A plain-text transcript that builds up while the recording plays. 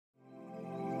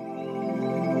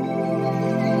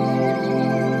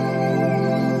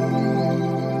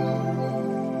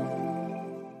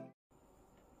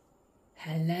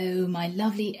my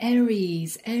lovely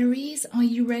Aries. Aries, are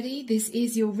you ready? This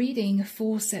is your reading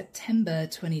for September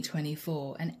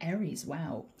 2024. And Aries,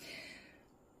 wow.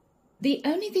 The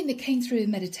only thing that came through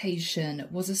in meditation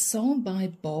was a song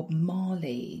by Bob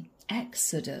Marley,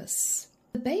 E.X.O.D.U.S.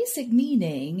 The basic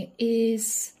meaning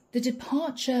is the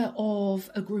departure of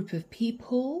a group of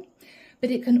people, but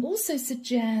it can also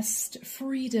suggest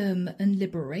freedom and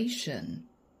liberation.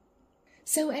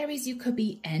 So Aries, you could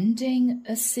be ending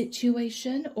a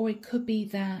situation, or it could be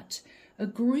that a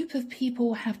group of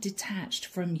people have detached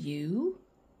from you.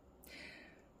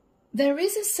 There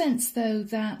is a sense, though,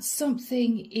 that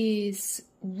something is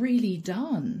really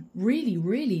done,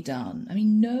 really done. I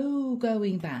mean, no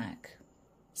going back.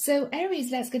 So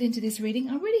Aries, let's get into this reading.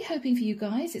 I'm really hoping for you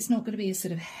guys it's not going to be a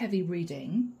sort of heavy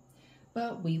reading,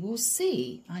 but we will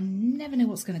see. I never know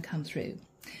what's going to come through.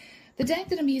 The deck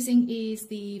that I'm using is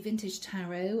the Vintage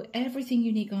Tarot. Everything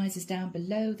you need, guys, is down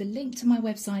below. The link to my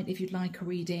website if you'd like a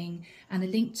reading, and the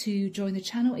link to join the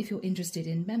channel if you're interested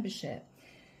in membership.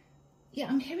 Yeah,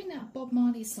 I'm hearing that Bob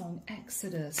Marley song,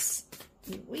 E.X.O.D.U.S.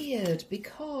 Weird,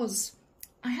 because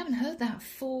I haven't heard that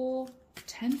for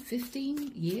 10,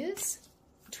 15 years,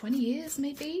 20 years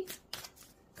maybe.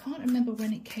 Can't remember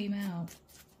when it came out.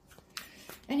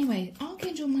 Anyway,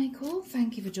 Archangel Michael,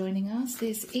 thank you for joining us.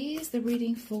 This is the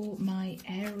reading for my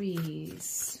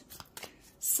Aries.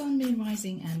 Sun, Moon,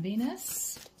 Rising and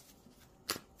Venus.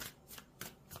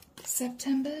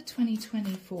 September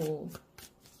 2024.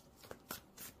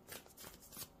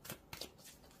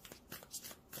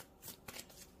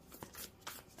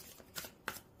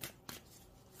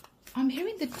 I'm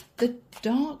hearing the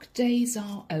dark days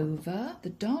are over. The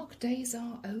dark days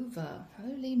are over.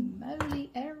 Holy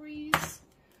moly, Aries.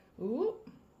 Oh,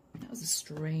 that was a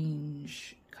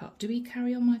strange cut. Do we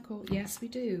carry on, Michael? Yes, we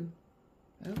do.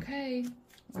 Okay.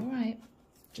 All right.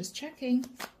 Just checking.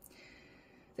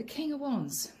 The King of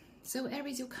Wands. So,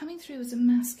 Aries, you're coming through as a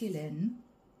masculine.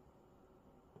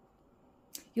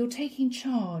 You're taking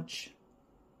charge.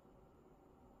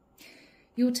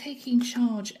 You're taking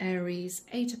charge, Aries.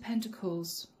 Eight of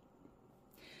Pentacles.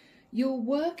 You're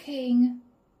working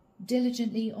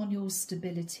diligently on your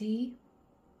stability.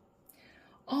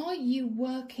 Are you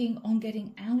working on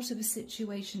getting out of a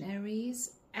situation,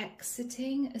 Aries?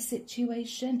 Exiting a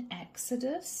situation,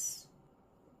 Exodus?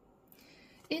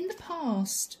 In the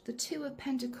past, the Two of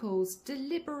Pentacles,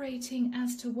 deliberating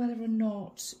as to whether or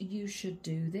not you should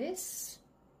do this.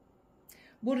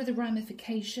 What are the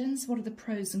ramifications? What are the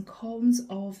pros and cons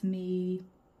of me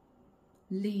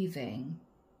leaving?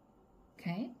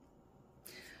 Okay.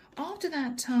 After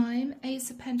that time, Ace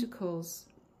of Pentacles.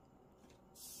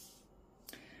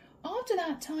 After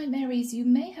that time, Aries, you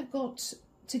may have got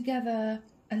together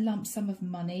a lump sum of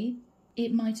money.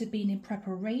 It might have been in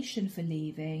preparation for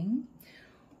leaving.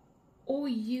 Or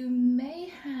you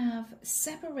may have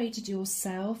separated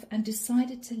yourself and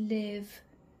decided to live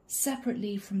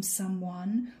separately from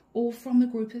someone or from a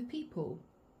group of people.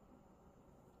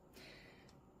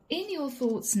 In your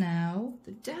thoughts now,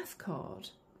 the Death card.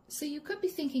 So you could be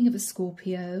thinking of a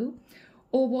Scorpio,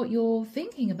 or what you're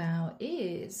thinking about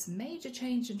is major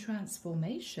change and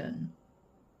transformation.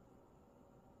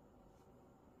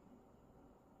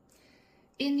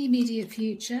 In the immediate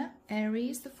future,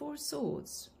 Aries, the Four of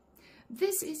Swords.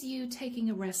 This is you taking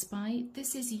a respite.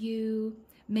 This is you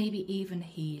maybe even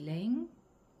healing.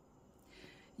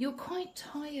 You're quite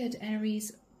tired,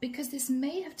 Aries, because this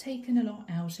may have taken a lot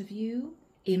out of you,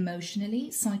 emotionally,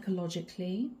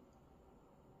 psychologically.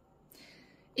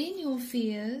 In your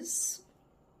fears,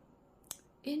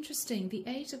 interesting, the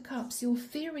Eight of Cups, you're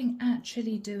fearing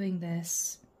actually doing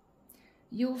this.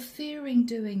 You're fearing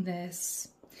doing this.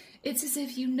 It's as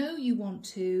if you know you want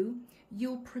to,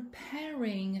 you're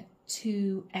preparing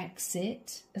to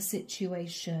exit a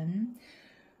situation,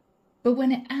 but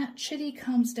when it actually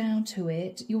comes down to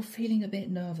it, you're feeling a bit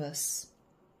nervous.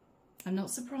 I'm not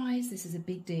surprised, this is a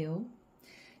big deal.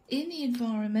 In the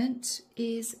environment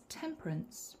is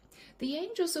Temperance. The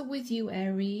angels are with you,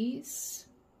 Aries.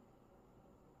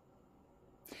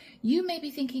 You may be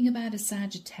thinking about a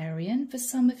Sagittarian for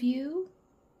some of you.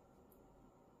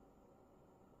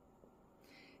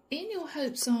 In your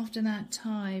hopes after that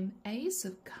time, Ace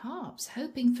of Cups,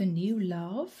 hoping for new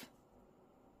love.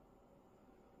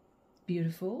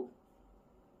 Beautiful.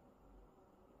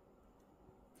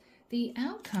 The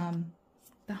outcome,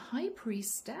 the High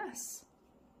Priestess.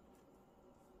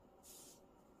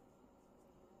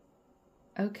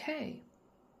 Okay.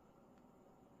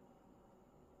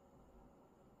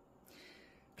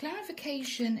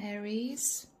 Clarification,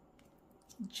 Aries.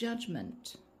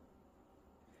 Judgment.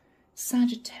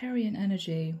 Sagittarian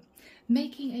energy.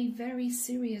 Making a very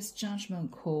serious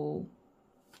judgment call.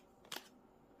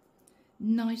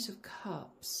 Knight of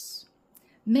Cups.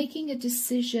 Making a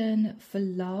decision for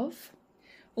love,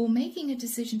 or making a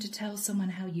decision to tell someone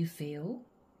how you feel.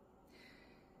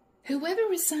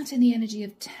 Whoever is sat in the energy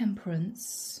of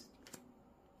Temperance.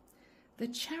 The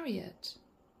Chariot.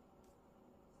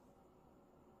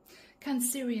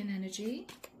 Cancerian energy.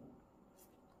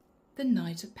 The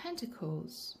Knight of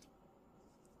Pentacles.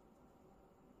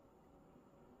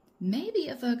 Maybe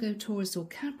a Virgo, Taurus or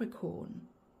Capricorn.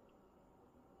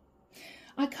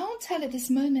 I can't tell at this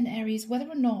moment, Aries, whether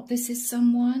or not this is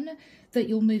someone that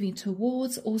you're moving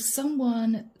towards or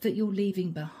someone that you're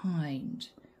leaving behind.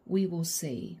 We will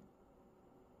see.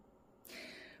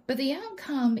 But the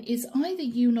outcome is either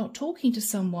you not talking to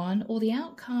someone, or the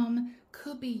outcome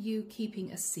could be you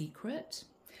keeping a secret,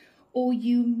 or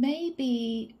you may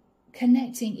be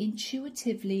connecting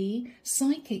intuitively,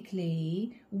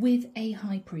 psychically with a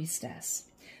high priestess,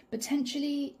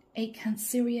 potentially a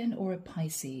Cancerian or a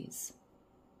Pisces.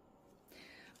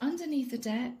 Underneath the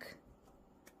deck,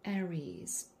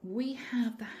 Aries, we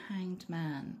have the Hanged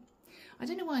Man. I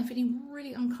don't know why I'm feeling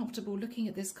really uncomfortable looking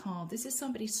at this card. This is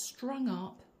somebody strung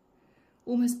up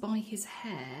almost by his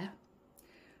hair,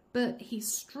 but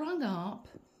he's strung up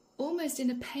almost in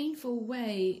a painful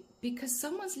way because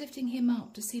someone's lifting him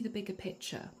up to see the bigger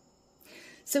picture.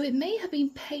 So it may have been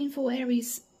painful,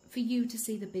 Aries, for you to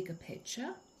see the bigger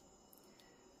picture.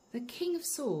 The King of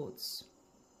Swords.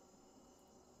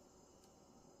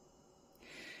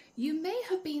 You may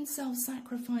have been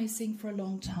self-sacrificing for a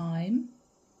long time,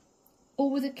 or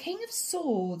with the King of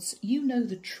Swords, you know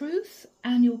the truth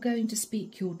and you're going to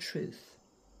speak your truth.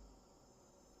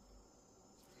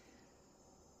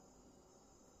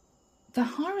 The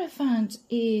Hierophant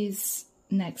is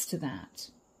next to that.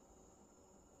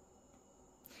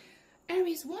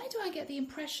 Aries, why do I get the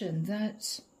impression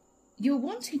that you're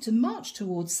wanting to march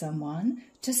towards someone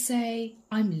to say,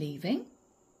 I'm leaving,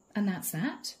 and that's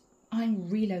that. I'm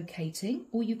relocating,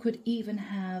 or you could even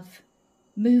have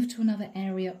moved to another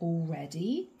area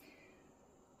already.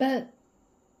 But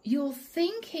you're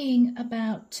thinking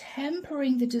about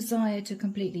tempering the desire to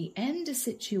completely end a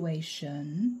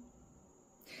situation,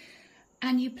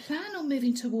 and you plan on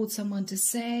moving towards someone to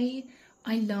say,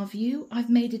 I love you, I've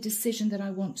made a decision that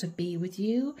I want to be with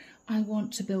you, I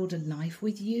want to build a life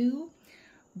with you,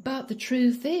 but the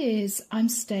truth is I'm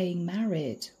staying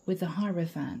married with the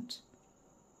Hierophant.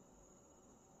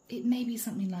 It may be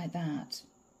something like that.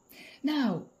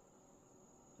 Now,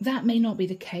 that may not be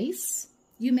the case.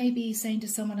 You may be saying to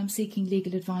someone, I'm seeking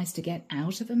legal advice to get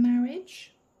out of a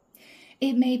marriage.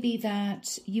 It may be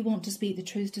that you want to speak the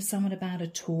truth to someone about a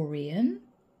Taurian.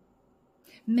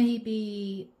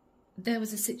 Maybe there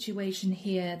was a situation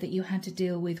here that you had to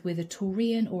deal with a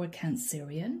Taurian or a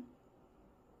Cancerian.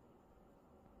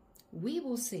 We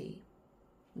will see.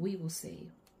 We will see.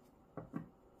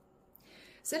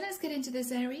 So let's get into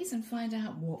this, Aries, and find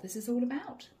out what this is all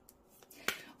about.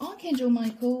 Archangel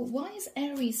Michael, why is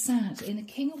Aries sat in the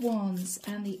King of Wands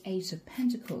and the Eight of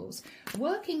Pentacles?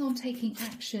 Working on taking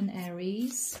action,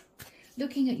 Aries.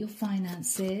 Looking at your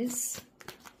finances.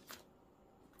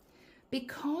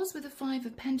 Because with the Five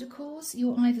of Pentacles,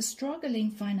 you're either struggling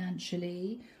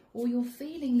financially or you're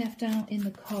feeling left out in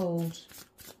the cold.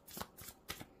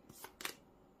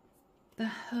 The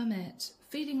Hermit,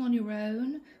 feeling on your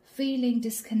own, feeling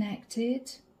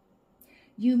disconnected.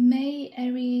 You may,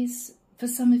 Aries, for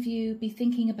some of you, be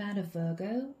thinking about a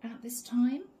Virgo at this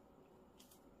time.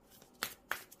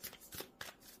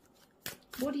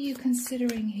 What are you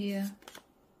considering here?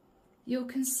 You're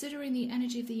considering the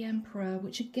energy of the Emperor,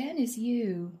 which again is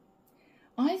you.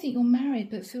 I think you're married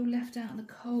but feel left out in the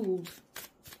cold.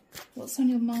 What's on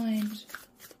your mind?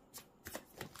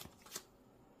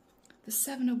 The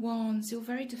Seven of Wands, you're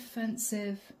very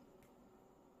defensive.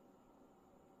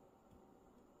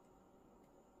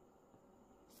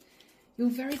 You're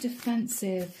very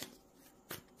defensive.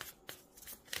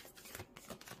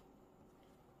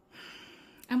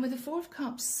 And with the Four of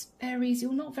Cups, Aries,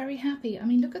 you're not very happy. I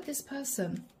mean, look at this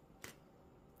person.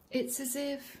 It's as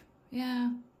if,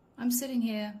 yeah, I'm sitting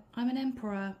here. I'm an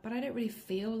emperor, but I don't really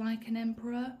feel like an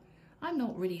emperor. I'm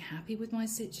not really happy with my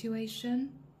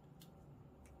situation.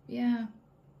 Yeah.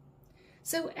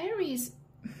 So, Aries,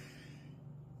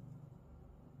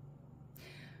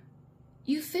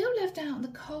 you feel left out in the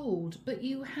cold, but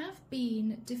you have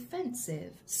been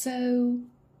defensive. So,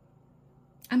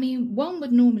 I mean, one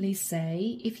would normally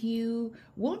say if you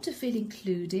want to feel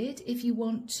included, if you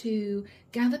want to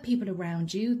gather people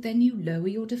around you, then you lower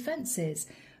your defenses.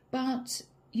 But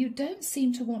you don't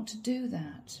seem to want to do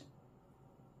that.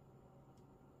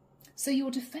 So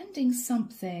you're defending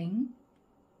something,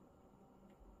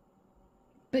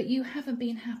 but you haven't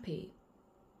been happy.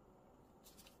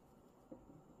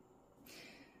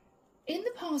 In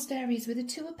the past, Aries, with the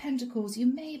Two of Pentacles, you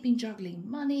may have been juggling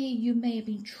money. You may have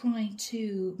been trying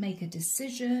to make a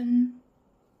decision.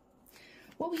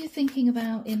 What were you thinking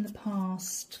about in the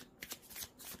past?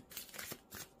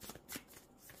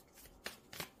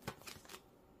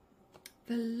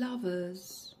 The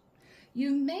Lovers.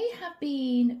 You may have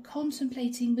been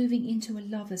contemplating moving into a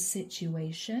lover's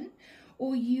situation,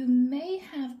 or you may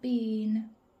have been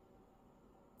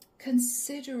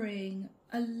considering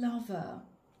a lover.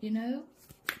 You know,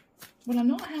 well, I'm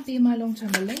not happy in my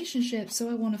long-term relationship, so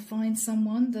I want to find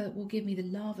someone that will give me the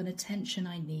love and attention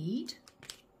I need.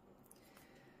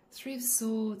 Three of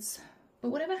Swords.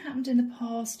 But whatever happened in the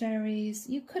past, Aries,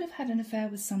 you could have had an affair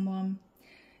with someone.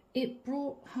 It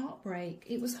brought heartbreak.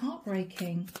 It was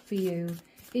heartbreaking for you.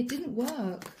 It didn't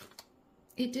work.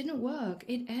 It didn't work.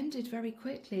 It ended very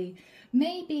quickly.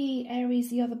 Maybe, Aries,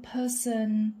 the other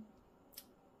person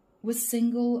was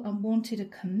single and wanted a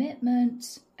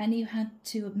commitment, and you had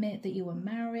to admit that you were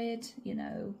married, you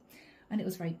know, and it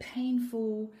was very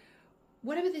painful.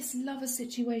 Whatever this lover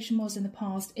situation was in the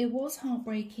past, it was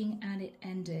heartbreaking and it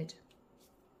ended.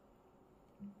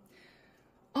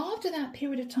 After that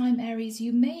period of time, Aries,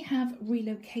 you may have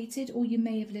relocated, or you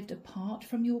may have lived apart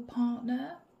from your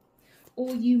partner,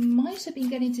 or you might have been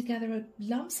getting together a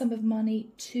lump sum of money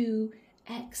to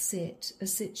exit a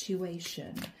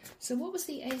situation. So what was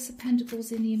the Ace of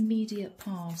Pentacles in the immediate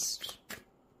past?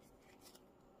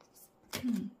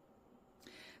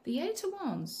 The Eight of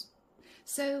Wands.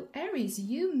 So Aries,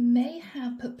 you may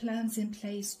have put plans in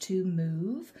place to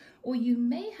move, or you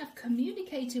may have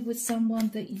communicated with someone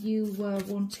that you were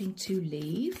wanting to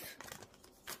leave.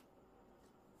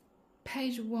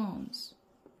 Page of Wands.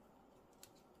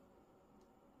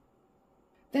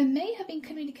 There may have been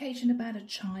communication about a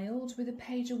child with a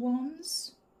Page of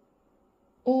Wands,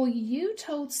 or you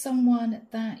told someone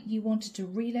that you wanted to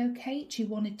relocate, you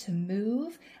wanted to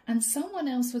move, and someone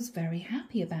else was very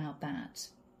happy about that.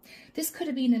 This could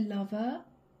have been a lover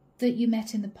that you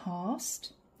met in the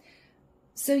past.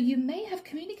 So you may have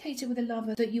communicated with a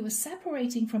lover that you were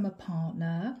separating from a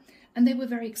partner, and they were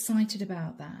very excited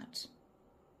about that.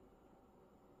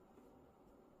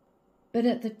 But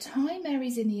at the time,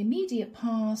 Aries, in the immediate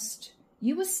past,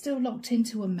 you were still locked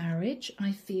into a marriage,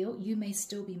 I feel. You may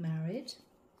still be married.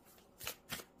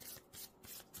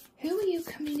 Who are you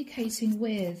communicating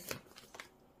with?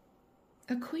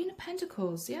 A Queen of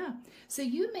Pentacles, yeah. So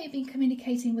you may have been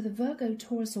communicating with a Virgo,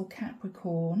 Taurus or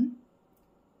Capricorn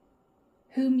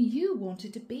whom you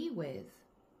wanted to be with.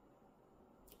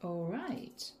 All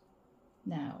right.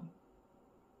 Now,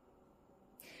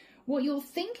 what you're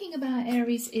thinking about,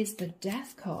 Aries, is the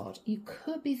Death card. You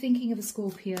could be thinking of a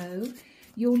Scorpio.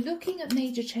 You're looking at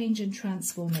major change and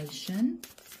transformation.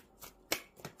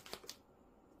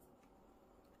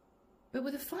 But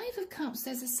with the Five of Cups,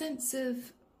 there's a sense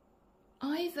of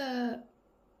either,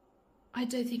 I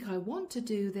don't think I want to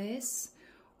do this,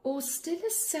 or still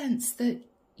a sense that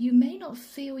you may not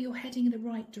feel you're heading in the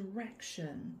right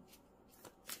direction.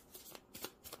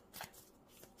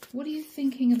 What are you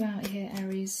thinking about here,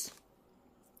 Aries?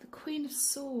 The Queen of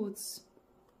Swords.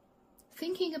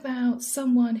 Thinking about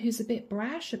someone who's a bit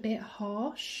brash, a bit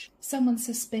harsh, someone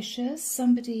suspicious,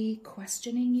 somebody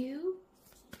questioning you.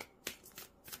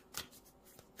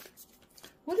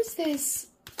 What is this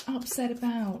upset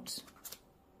about?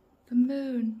 The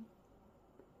Moon.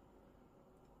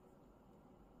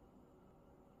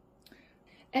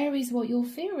 Aries, what you're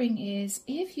fearing is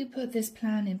if you put this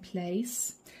plan in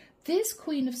place, this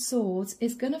Queen of Swords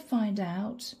is going to find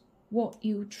out what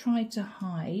you tried to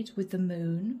hide with the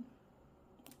Moon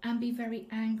and be very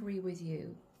angry with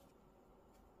you.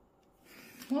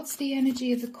 What's the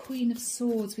energy of the Queen of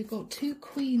Swords? We've got two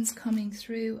queens coming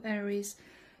through, Aries.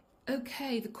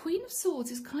 Okay, the Queen of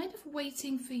Swords is kind of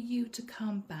waiting for you to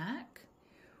come back,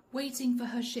 waiting for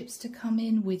her ships to come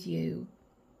in with you.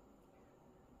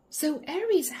 So,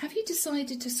 Aries, have you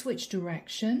decided to switch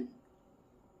direction?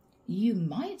 You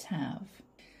might have.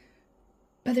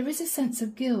 But there is a sense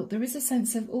of guilt. There is a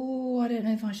sense of, oh, I don't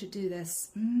know if I should do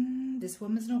this. This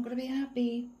woman's not going to be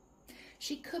happy.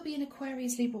 She could be an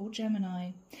Aquarius, Libra or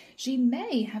Gemini. She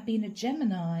may have been a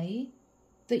Gemini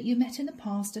that you met in the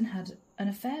past and had an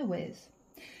affair with.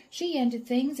 She ended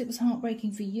things. It was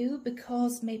heartbreaking for you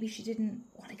because maybe she didn't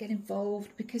want to get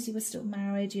involved because you were still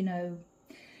married, you know.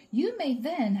 You may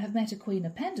then have met a Queen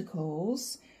of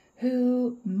Pentacles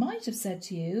who might have said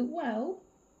to you, well,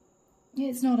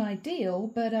 it's not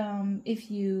ideal, but if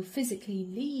you physically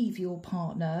leave your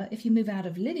partner, if you move out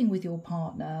of living with your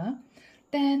partner,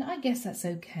 then I guess that's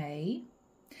okay.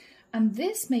 And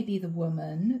this may be the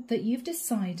woman that you've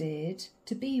decided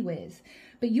to be with.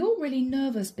 But you're really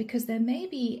nervous because there may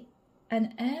be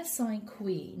an air sign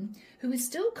queen who is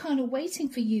still kind of waiting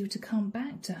for you to come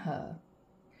back to her.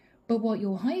 But what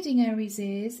you're hiding, Aries,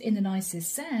 is, in the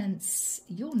nicest sense,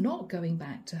 you're not going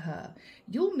back to her.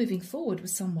 You're moving forward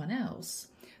with someone else,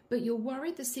 but you're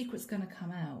worried the secret's going to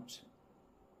come out.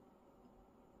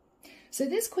 So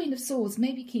this Queen of Swords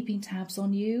may be keeping tabs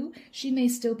on you. She may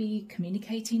still be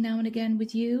communicating now and again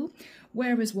with you.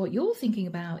 Whereas what you're thinking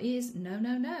about is, no,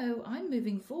 no, no, I'm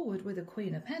moving forward with a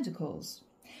Queen of Pentacles.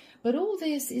 But all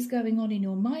this is going on in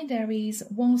your mind, Aries,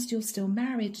 whilst you're still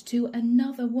married to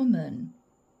another woman.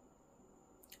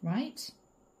 Right?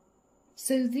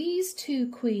 So these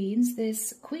two queens,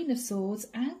 this Queen of Swords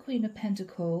and Queen of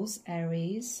Pentacles,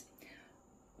 Aries,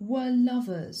 were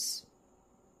lovers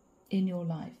in your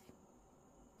life.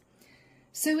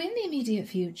 So in the immediate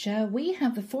future, we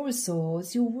have the Four of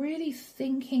Swords. You're really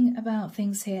thinking about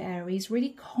things here, Aries, really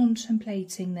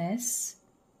contemplating this.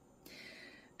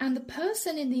 And the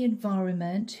person in the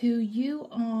environment who you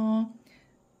are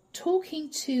talking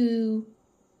to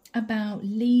about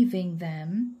leaving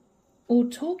them or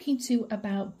talking to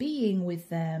about being with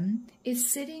them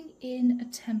is sitting in a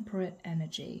temperate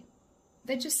energy.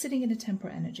 They're just sitting in a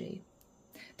temperate energy.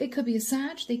 They could be a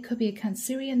Sag, they could be a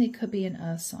Cancerian, they could be an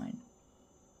Earth sign.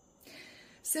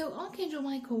 So Archangel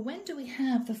Michael, when do we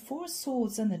have the Four of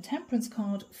Swords and the Temperance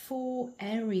card for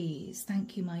Aries?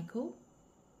 Thank you, Michael.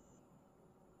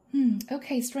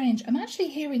 Okay, strange. I'm actually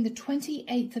hearing the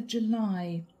 28th of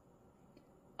July.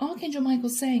 Archangel Michael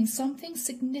saying something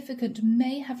significant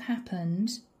may have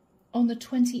happened on the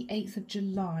 28th of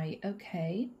July.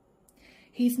 Okay.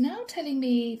 He's now telling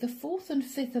me the 4th and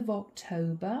 5th of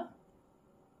October.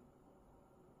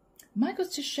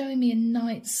 Michael's just showing me a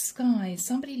night sky.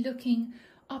 Somebody looking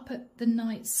up at the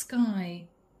night sky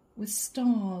with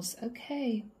stars.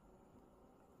 Okay.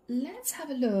 Let's have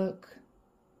a look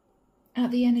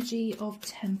at the energy of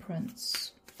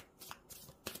Temperance.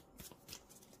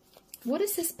 What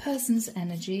is this person's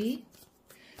energy?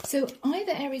 So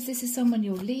either, Aries, this is someone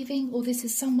you're leaving or this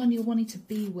is someone you're wanting to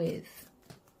be with.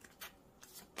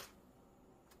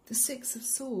 The Six of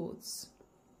Swords.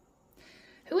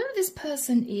 Whoever this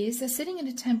person is, they're sitting in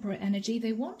a temperate energy.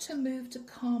 They want to move to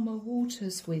calmer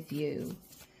waters with you.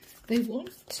 They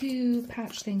want to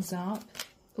patch things up.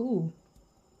 Ooh,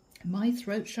 my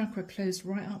throat chakra closed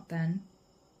right up then.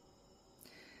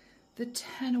 The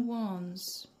Ten of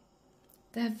Wands.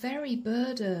 They're very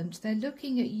burdened. They're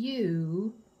looking at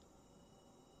you,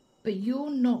 but you're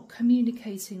not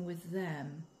communicating with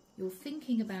them. You're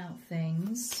thinking about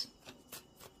things.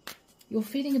 You're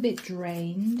feeling a bit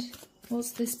drained.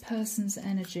 What's this person's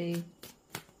energy?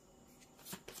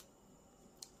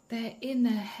 They're in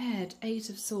their head, Eight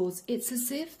of Swords. It's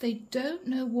as if they don't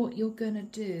know what you're going to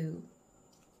do.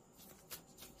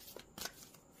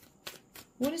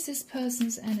 What is this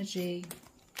person's energy?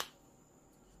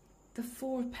 The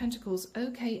Four of Pentacles.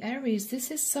 Okay, Aries,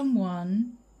 this is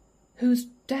someone who's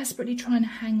desperately trying to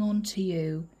hang on to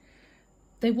you.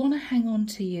 They want to hang on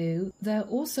to you. They're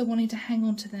also wanting to hang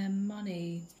on to their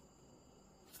money.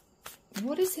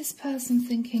 What is this person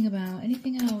thinking about?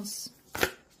 Anything else?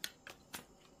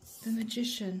 The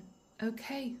Magician.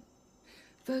 Okay.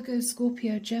 Virgo,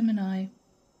 Scorpio, Gemini.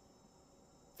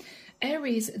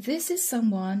 Aries, this is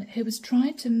someone who is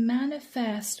trying to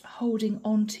manifest holding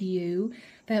on to you.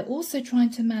 They're also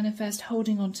trying to manifest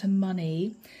holding on to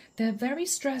money. They're very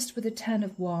stressed with the Ten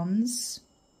of Wands.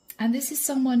 And this is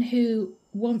someone who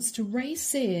wants to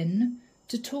race in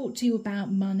to talk to you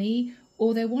about money,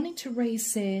 or they're wanting to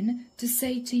race in to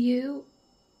say to you,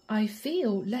 I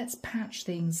feel, let's patch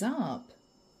things up.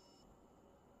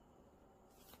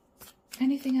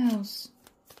 Anything else?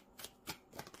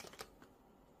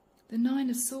 The Nine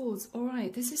of Swords. All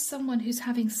right, this is someone who's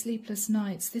having sleepless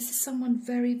nights. This is someone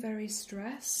very, very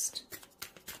stressed.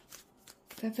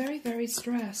 They're very, very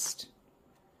stressed.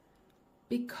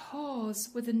 Because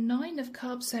with the Nine of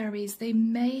Cups, Aries, they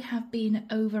may have been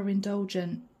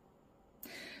overindulgent.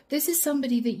 This is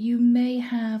somebody that you may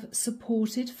have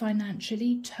supported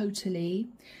financially, totally.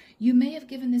 You may have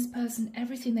given this person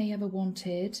everything they ever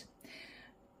wanted.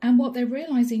 And what they're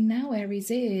realizing now, Aries,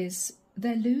 is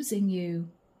they're losing you.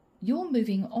 You're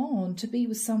moving on to be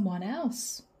with someone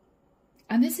else.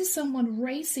 And this is someone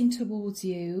racing towards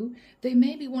you. They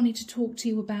may be wanting to talk to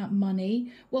you about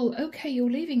money. Well, okay, you're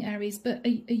leaving, Aries, but are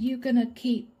you going to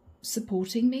keep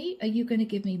supporting me? Are you going to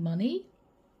give me money?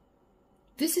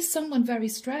 This is someone very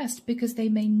stressed because they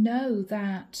may know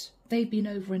that they've been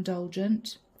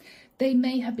overindulgent. They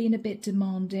may have been a bit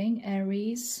demanding,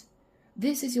 Aries.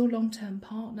 This is your long-term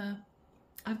partner.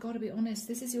 I've got to be honest,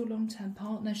 this is your long-term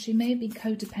partner. She may be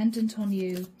codependent on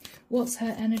you. What's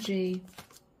her energy?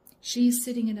 She's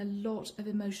sitting in a lot of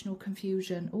emotional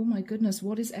confusion. Oh my goodness,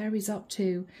 what is Aries up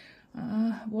to?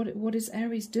 What is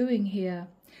Aries doing here?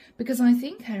 Because I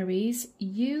think, Aries,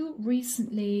 you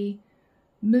recently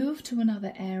moved to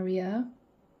another area,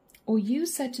 or you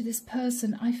said to this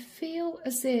person, I feel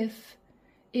as if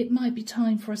it might be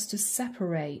time for us to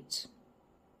separate.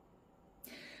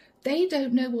 They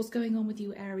don't know what's going on with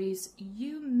you, Aries.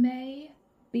 You may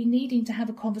be needing to have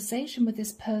a conversation with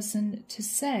this person to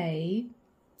say,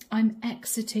 I'm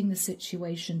exiting the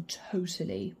situation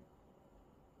totally.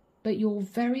 But you're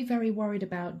very, very worried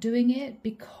about doing it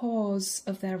because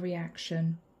of their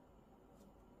reaction.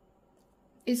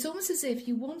 It's almost as if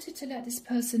you wanted to let this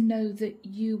person know that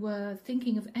you were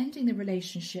thinking of ending the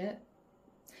relationship,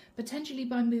 potentially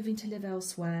by moving to live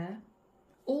elsewhere,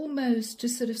 almost to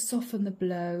sort of soften the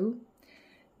blow.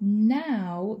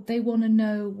 Now they want to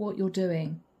know what you're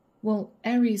doing. Well,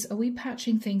 Aries, are we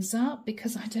patching things up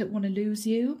because I don't want to lose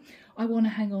you? I want to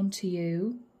hang on to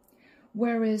you.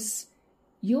 Whereas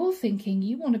you're thinking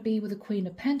you want to be with the Queen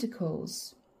of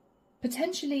Pentacles,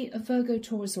 potentially a Virgo,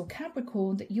 Taurus or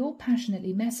Capricorn that you're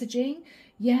passionately messaging,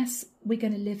 yes, we're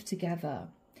going to live together.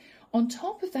 On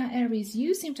top of that, Aries,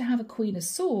 you seem to have a Queen of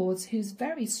Swords who's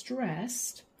very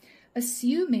stressed,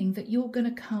 assuming that you're going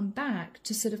to come back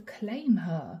to sort of claim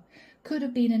her. Could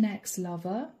have been an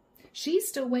ex-lover. She's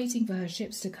still waiting for her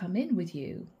ships to come in with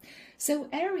you. So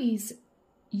Aries,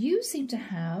 you seem to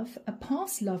have a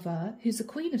past lover who's a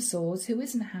Queen of Swords who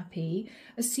isn't happy,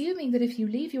 assuming that if you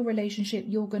leave your relationship,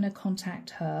 you're going to contact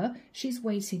her. She's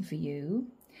waiting for you.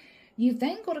 You've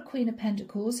then got a Queen of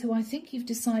Pentacles who I think you've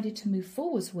decided to move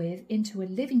forwards with into a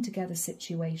living together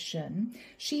situation.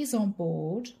 She's on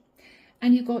board.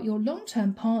 And you've got your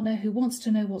long-term partner who wants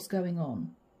to know what's going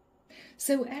on.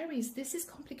 So Aries, this is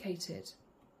complicated.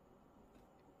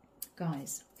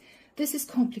 Guys, this is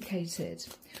complicated.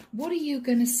 What are you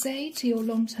going to say to your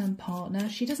long-term partner?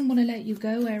 She doesn't want to let you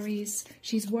go, Aries.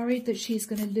 She's worried that she's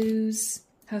going to lose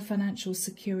her financial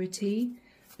security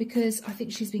because I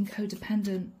think she's been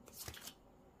codependent.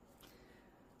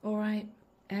 All right,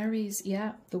 Aries,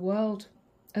 yeah, the world.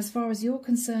 As far as you're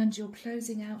concerned, you're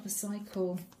closing out the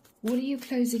cycle. What are you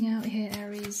closing out here,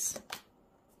 Aries?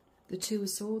 The Two of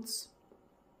Swords.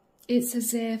 It's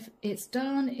as if it's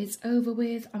done, it's over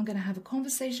with. I'm going to have a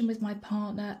conversation with my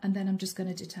partner and then I'm just going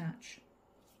to detach.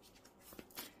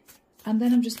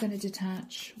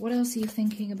 What else are you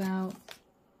thinking about?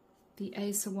 The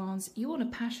Ace of Wands. You want a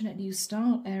passionate new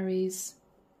start, Aries.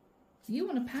 You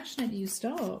want a passionate new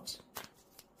start.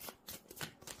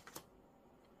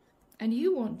 And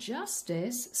you want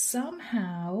justice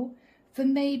somehow for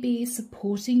maybe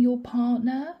supporting your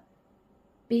partner,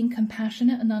 being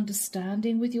compassionate and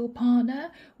understanding with your partner,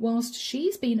 whilst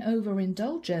she's been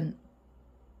overindulgent.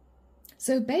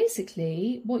 So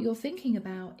basically, what you're thinking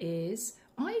about is,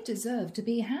 I deserve to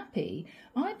be happy.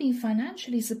 I've been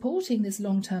financially supporting this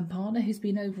long-term partner who's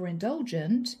been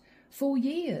overindulgent for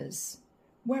years.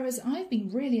 Whereas I've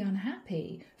been really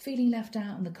unhappy, feeling left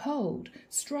out in the cold,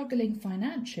 struggling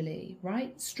financially,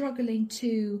 right? Struggling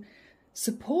to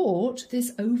support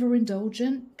this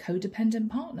overindulgent, codependent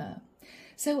partner.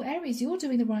 So Aries, you're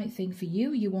doing the right thing for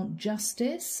you. You want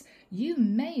justice. You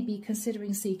may be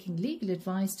considering seeking legal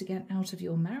advice to get out of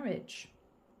your marriage.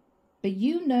 But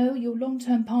you know your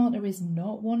long-term partner is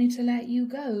not wanting to let you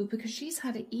go because she's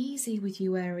had it easy with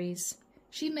you, Aries.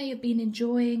 She may have been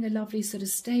enjoying a lovely sort of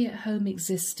stay-at-home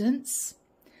existence,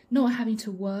 not having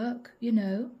to work, you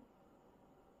know.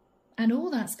 And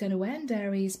all that's going to end,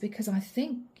 Aries, because I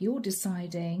think you're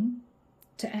deciding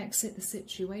to exit the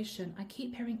situation. I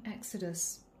keep hearing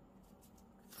Exodus.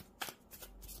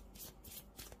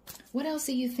 What else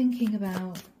are you thinking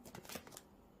about?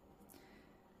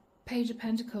 Page of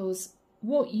Pentacles.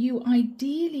 What you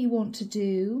ideally want to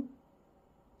do,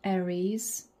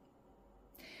 Aries,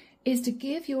 is to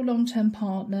give your long-term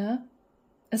partner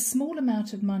a small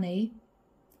amount of money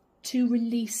to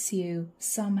release you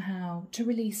somehow, to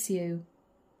release you.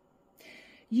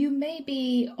 You may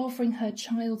be offering her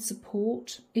child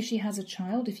support if she has a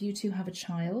child, if you two have a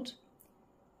child.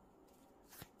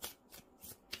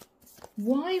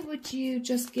 Why would you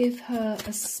just give her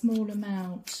a small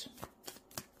amount?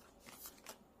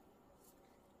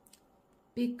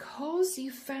 Because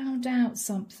you found out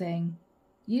something.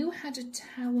 You had a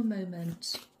tower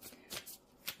moment.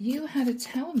 You had a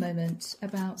tower moment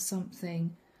about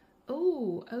something.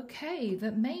 Oh, okay,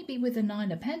 that maybe with the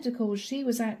Nine of Pentacles, she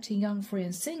was acting young, free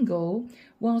and single,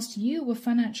 whilst you were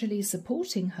financially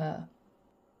supporting her.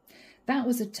 That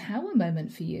was a tower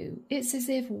moment for you. It's as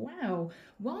if, wow,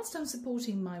 whilst I'm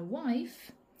supporting my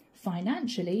wife,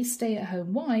 financially,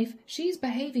 stay-at-home wife, she's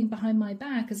behaving behind my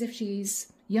back as if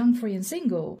she's young, free and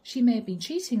single. She may have been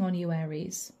cheating on you,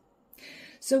 Aries.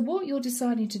 So what you're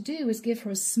deciding to do is give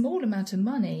her a small amount of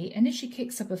money, and if she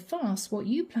kicks up a fuss, what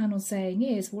you plan on saying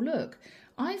is, well, look,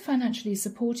 I financially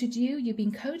supported you, you've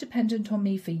been codependent on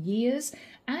me for years,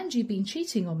 and you've been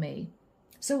cheating on me.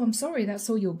 So I'm sorry, that's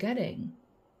all you're getting.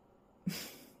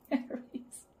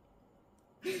 Aries,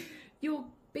 you're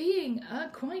being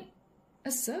quite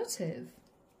assertive.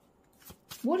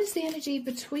 What is the energy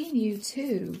between you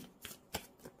two?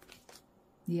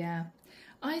 Yeah,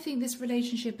 I think this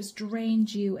relationship has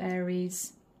drained you,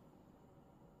 Aries.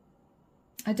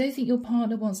 I don't think your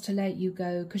partner wants to let you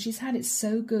go because she's had it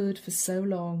so good for so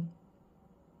long.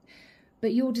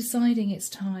 But you're deciding it's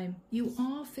time. You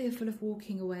are fearful of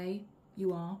walking away.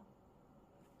 You are.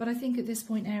 But I think at this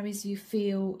point, Aries, you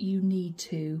feel you need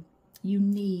to. You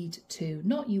need to.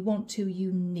 Not you want to,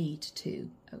 you need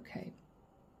to. Okay.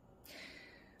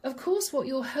 Of course, what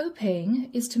you're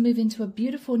hoping is to move into a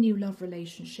beautiful new love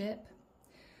relationship.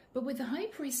 But with the High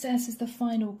Priestess as the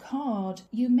final card,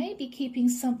 you may be keeping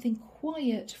something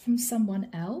quiet from someone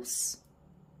else.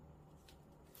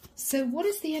 So what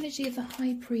is the energy of the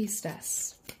High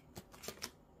Priestess?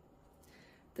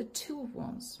 The Two of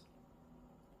Wands.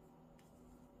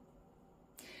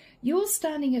 You're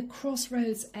standing at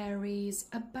crossroads, Aries,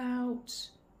 about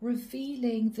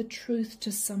revealing the truth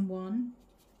to someone.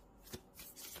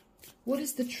 What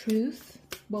is the truth?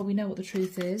 Well, we know what the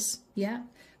truth is, yeah.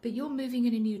 But you're moving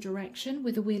in a new direction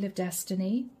with the Wheel of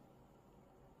Destiny.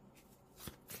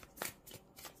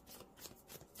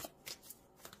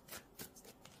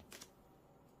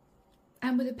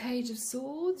 And with the Page of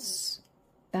Swords,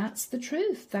 that's the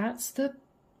truth. That's the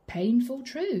painful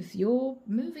truth. You're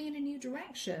moving in a new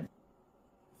direction.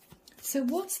 So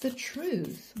what's the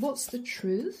truth? What's the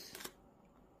truth?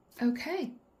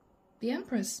 Okay, the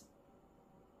Empress.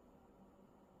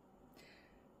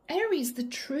 Aries, the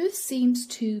truth seems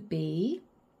to be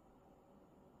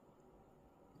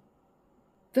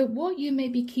that what you may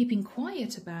be keeping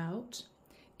quiet about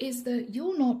is that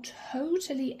you're not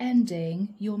totally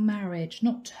ending your marriage,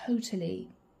 not totally.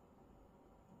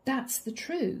 That's the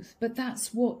truth, but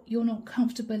that's what you're not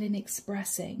comfortable in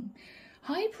expressing.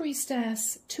 High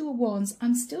Priestess, Two of Wands,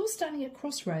 I'm still standing at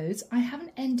crossroads. I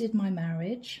haven't ended my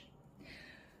marriage.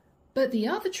 But the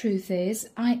other truth is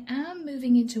I am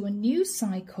moving into a new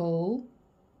cycle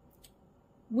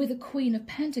with a Queen of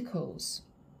Pentacles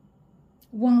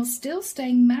while still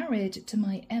staying married to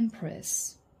my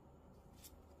Empress.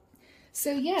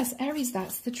 So yes, Aries,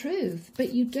 that's the truth.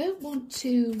 But you don't want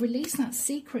to release that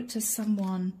secret to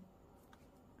someone.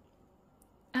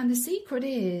 And the secret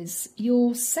is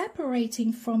you're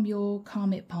separating from your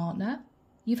karmic partner.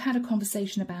 You've had a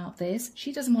conversation about this.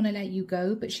 She doesn't want to let you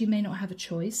go, but she may not have a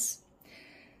choice.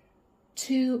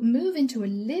 To move into a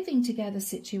living together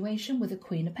situation with a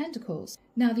Queen of Pentacles.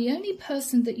 Now, the only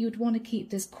person that you'd want to keep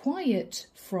this quiet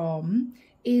from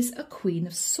is a Queen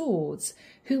of Swords,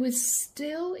 who is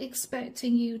still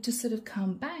expecting you to sort of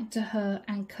come back to her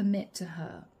and commit to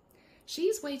her.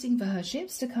 She's waiting for her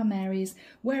ships to come, Aries,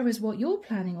 whereas what you're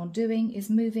planning on doing is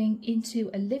moving into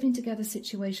a living together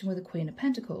situation with a Queen of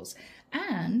Pentacles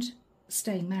and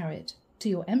staying married to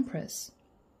your Empress.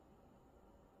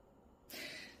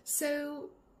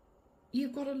 So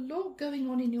you've got a lot going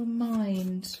on in your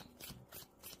mind.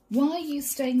 Why are you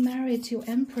staying married to your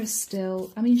Empress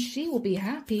still? I mean, she will be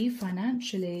happy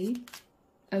financially.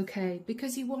 Okay,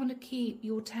 because you want to keep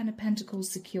your Ten of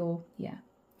Pentacles secure. Yeah.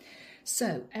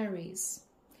 So, Aries,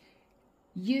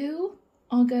 you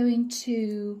are going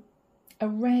to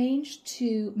arrange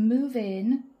to move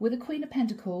in with a Queen of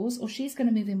Pentacles, or she's going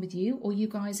to move in with you, or you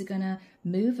guys are going to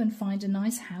move and find a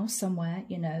nice house somewhere,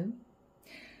 you know.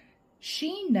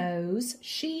 She knows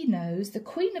the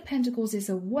Queen of Pentacles is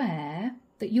aware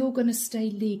that you're going to stay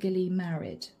legally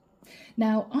married.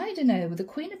 Now, I don't know, with the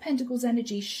Queen of Pentacles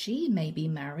energy, she may be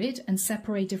married and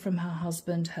separated from her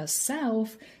husband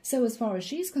herself. So as far as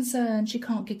she's concerned, she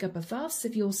can't kick up a fuss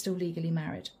if you're still legally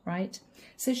married, right?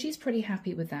 So she's pretty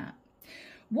happy with that.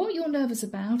 What you're nervous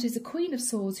about is a Queen of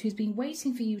Swords who's been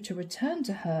waiting for you to return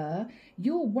to her.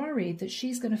 You're worried that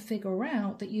she's going to figure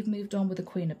out that you've moved on with the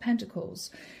Queen of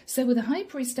Pentacles. So with the High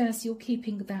Priestess, you're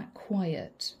keeping that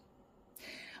quiet.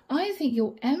 I think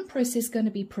your Empress is going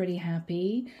to be pretty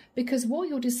happy because what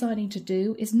you're deciding to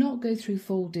do is not go through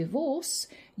full divorce.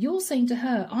 You're saying to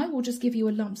her, I will just give you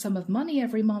a lump sum of money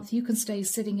every month. You can stay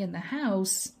sitting in the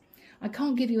house. I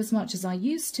can't give you as much as I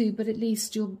used to, but at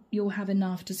least you'll have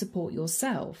enough to support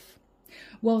yourself.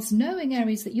 whilst knowing,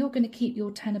 Aries, that you're going to keep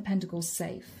your Ten of Pentacles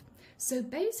safe. So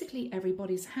basically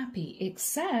everybody's happy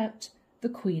except the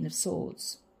Queen of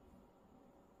Swords.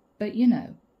 But you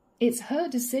know, it's her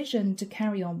decision to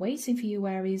carry on waiting for you,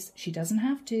 Aries. She doesn't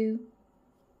have to.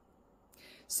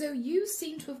 So you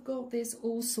seem to have got this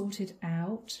all sorted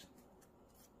out.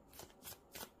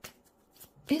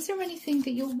 Is there anything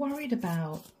that you're worried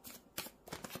about?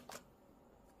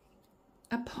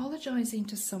 Apologizing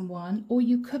to someone, or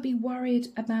you could be worried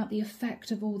about the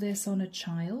effect of all this on a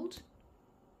child.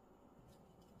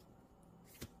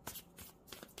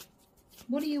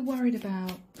 What are you worried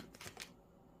about?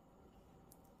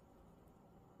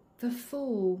 The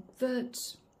Fool, that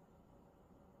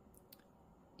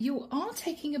you are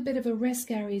taking a bit of a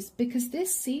risk, Aries, because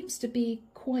this seems to be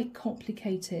quite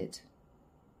complicated.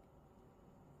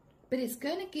 But it's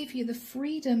going to give you the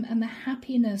freedom and the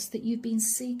happiness that you've been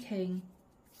seeking.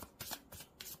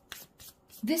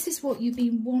 This is what you've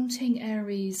been wanting,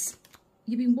 Aries.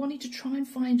 You've been wanting to try and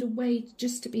find a way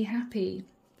just to be happy.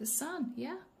 The Sun,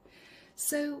 yeah.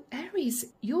 So, Aries,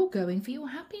 you're going for your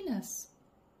happiness.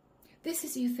 This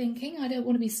is you thinking, I don't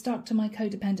want to be stuck to my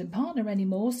codependent partner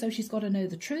anymore, so she's got to know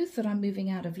the truth that I'm moving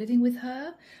out of living with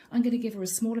her. I'm going to give her a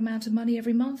small amount of money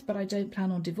every month, but I don't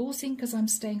plan on divorcing because I'm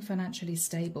staying financially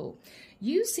stable.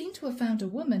 You seem to have found a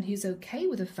woman who's okay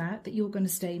with the fact that you're going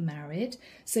to stay married.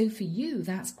 So for you,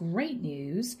 that's great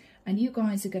news, and you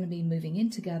guys are going to be moving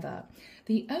in together.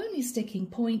 The only sticking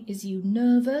point is you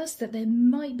nervous that there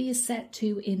might be a set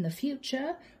to in the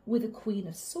future with a Queen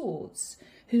of Swords,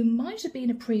 who might have been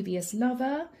a previous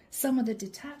lover, someone that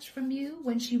detached from you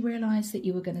when she realised that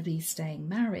you were going to be staying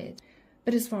married.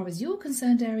 But as far as you're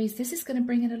concerned, Aries, this is going to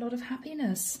bring in a lot of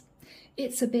happiness.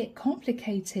 It's a bit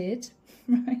complicated,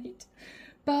 right?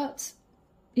 But,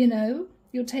 you know,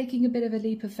 you're taking a bit of a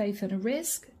leap of faith and a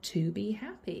risk to be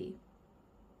happy.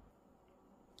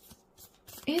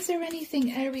 Is there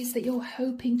anything, Aries, that you're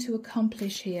hoping to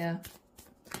accomplish here?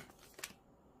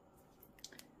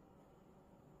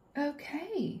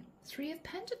 Okay, Three of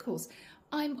Pentacles.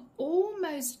 I'm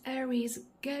almost, Aries,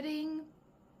 getting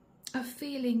a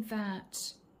feeling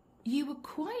that you would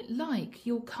quite like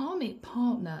your karmic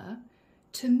partner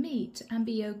to meet and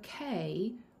be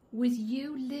okay with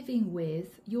you living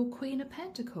with your Queen of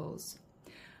Pentacles.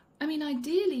 I mean,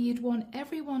 ideally, you'd want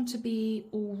everyone to be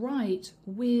all right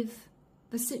with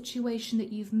the situation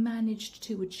that you've managed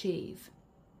to achieve.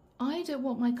 I don't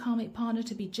want my karmic partner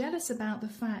to be jealous about the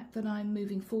fact that I'm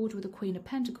moving forward with the Queen of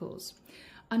Pentacles.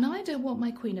 And I don't want my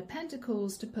Queen of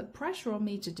Pentacles to put pressure on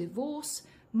me to divorce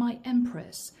my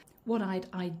Empress. What I'd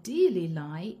ideally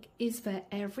like is for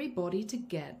everybody to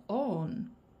get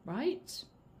on, right?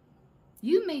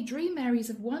 You may dream, Aries,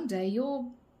 of one day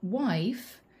your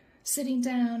wife sitting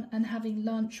down and having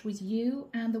lunch with you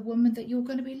and the woman that you're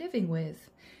going to be living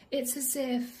with. It's as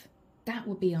if that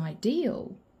would be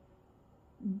ideal.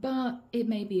 But it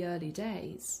may be early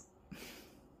days.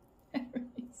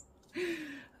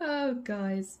 Oh,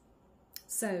 guys.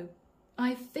 So,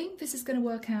 I think this is going to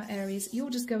work out, Aries.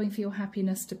 You're just going for your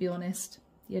happiness, to be honest,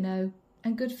 you know,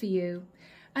 and good for you.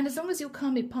 And as long as your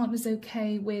karmic partner's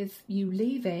okay with you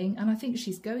leaving, and I think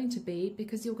she's going to be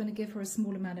because you're going to give her a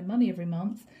small amount of money every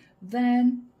month,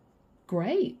 then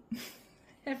great.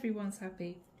 Everyone's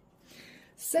happy.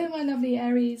 So, my lovely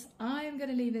Aries, I am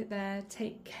going to leave it there.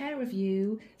 Take care of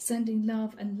you, sending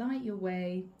love and light your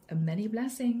way, and many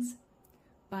blessings.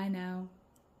 Bye now.